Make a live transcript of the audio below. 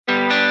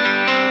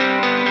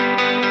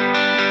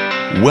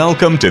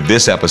Welcome to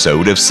this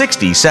episode of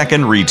 60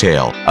 Second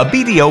Retail, a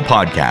BDO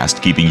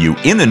podcast keeping you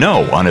in the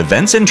know on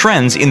events and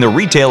trends in the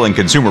retail and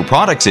consumer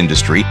products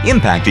industry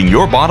impacting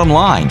your bottom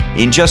line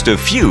in just a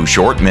few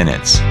short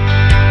minutes.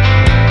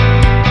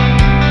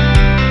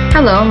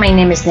 Hello, my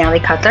name is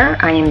Nally Cutler.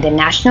 I am the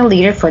National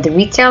Leader for the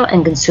Retail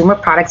and Consumer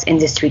Products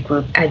Industry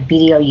Group at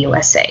BDO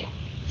USA.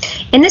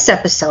 In this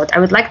episode, I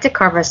would like to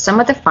cover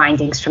some of the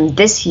findings from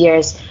this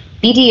year's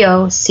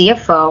BDO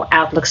CFO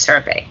Outlook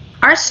Survey.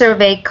 Our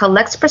survey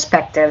collects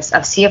perspectives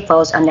of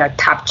CFOs on their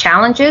top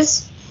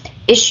challenges,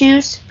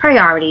 issues,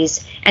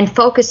 priorities, and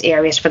focus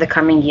areas for the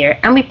coming year,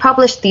 and we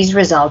publish these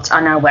results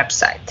on our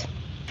website.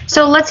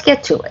 So let's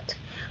get to it.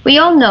 We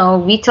all know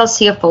retail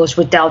CFOs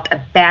were dealt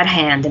a bad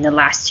hand in the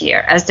last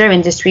year as their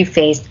industry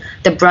faced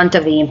the brunt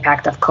of the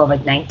impact of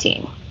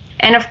COVID-19.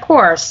 And of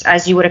course,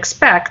 as you would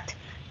expect,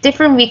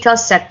 different retail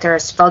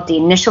sectors felt the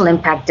initial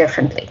impact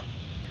differently.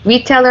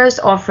 Retailers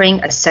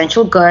offering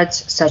essential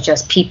goods such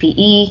as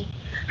PPE,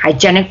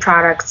 hygienic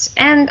products,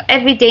 and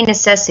everyday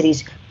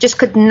necessities just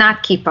could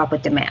not keep up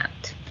with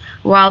demand.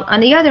 While on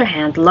the other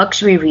hand,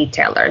 luxury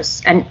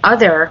retailers and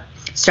other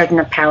certain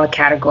apparel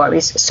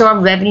categories saw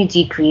revenue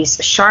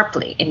decrease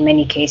sharply in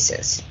many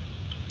cases.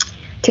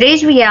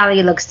 Today's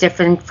reality looks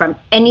different from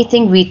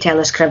anything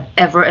retailers could have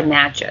ever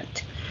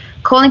imagined,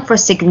 calling for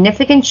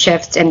significant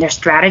shifts in their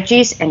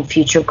strategies and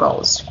future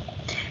goals.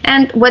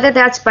 And whether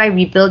that's by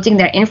rebuilding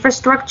their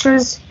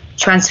infrastructures,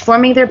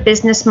 transforming their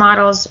business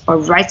models, or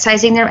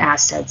right-sizing their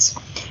assets,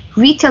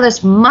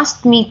 retailers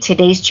must meet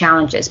today's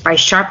challenges by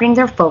sharpening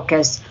their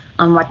focus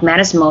on what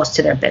matters most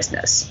to their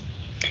business.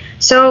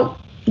 So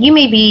you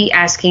may be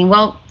asking,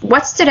 well,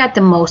 what stood out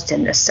the most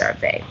in this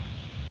survey?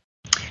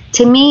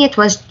 To me, it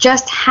was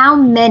just how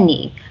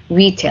many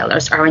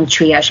retailers are in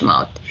triage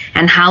mode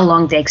and how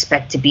long they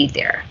expect to be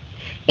there.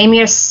 A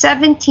mere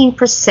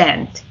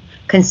 17%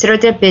 consider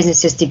their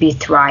businesses to be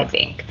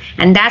thriving,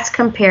 and that's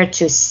compared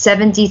to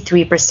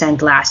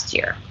 73% last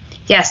year.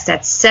 Yes,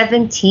 that's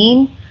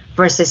 17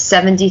 versus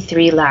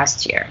 73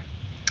 last year.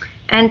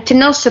 And to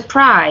no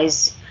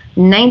surprise,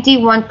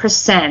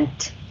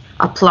 91%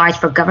 applied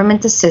for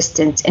government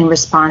assistance in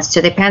response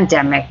to the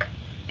pandemic,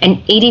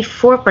 and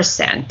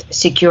 84%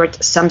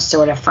 secured some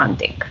sort of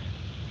funding.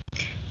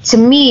 To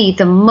me,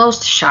 the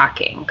most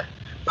shocking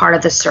part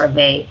of the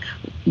survey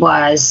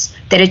was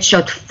that it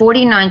showed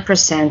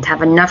 49%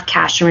 have enough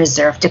cash in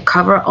reserve to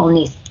cover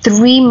only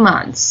 3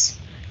 months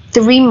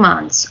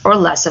or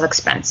less of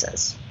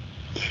expenses.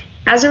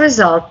 As a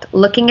result,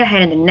 looking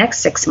ahead in the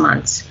next 6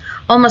 months,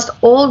 almost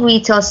all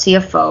retail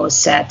CFOs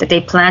said that they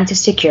plan to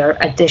secure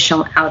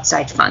additional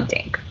outside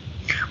funding.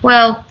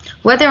 Well,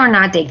 whether or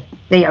not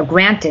they are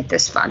granted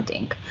this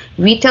funding,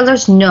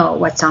 retailers know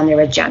what's on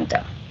their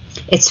agenda.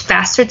 It's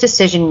faster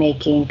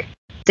decision-making,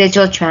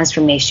 digital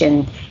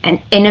transformation, and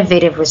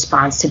innovative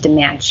response to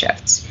demand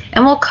shifts.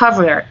 And we'll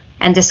cover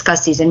and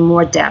discuss these in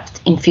more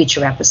depth in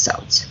future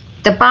episodes.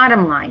 The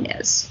bottom line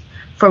is,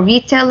 for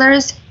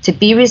retailers, to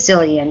be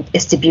resilient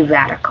is to be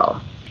radical.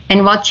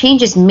 And while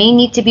changes may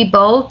need to be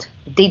bold,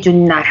 they do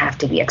not have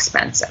to be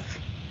expensive.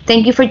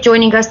 Thank you for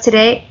joining us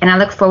today, and I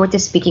look forward to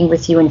speaking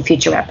with you in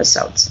future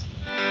episodes.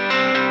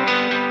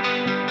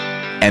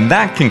 And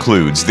that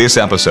concludes this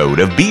episode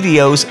of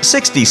BDO's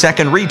 60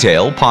 Second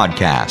Retail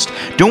podcast.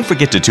 Don't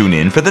forget to tune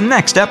in for the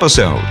next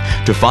episode.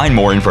 To find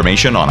more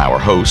information on our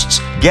hosts,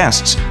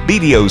 guests,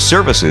 BDO's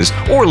services,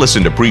 or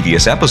listen to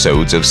previous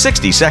episodes of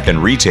 60 Second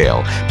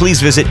Retail,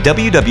 please visit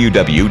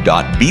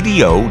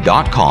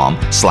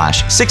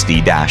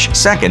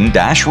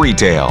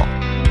www.bdo.com/60-second-retail.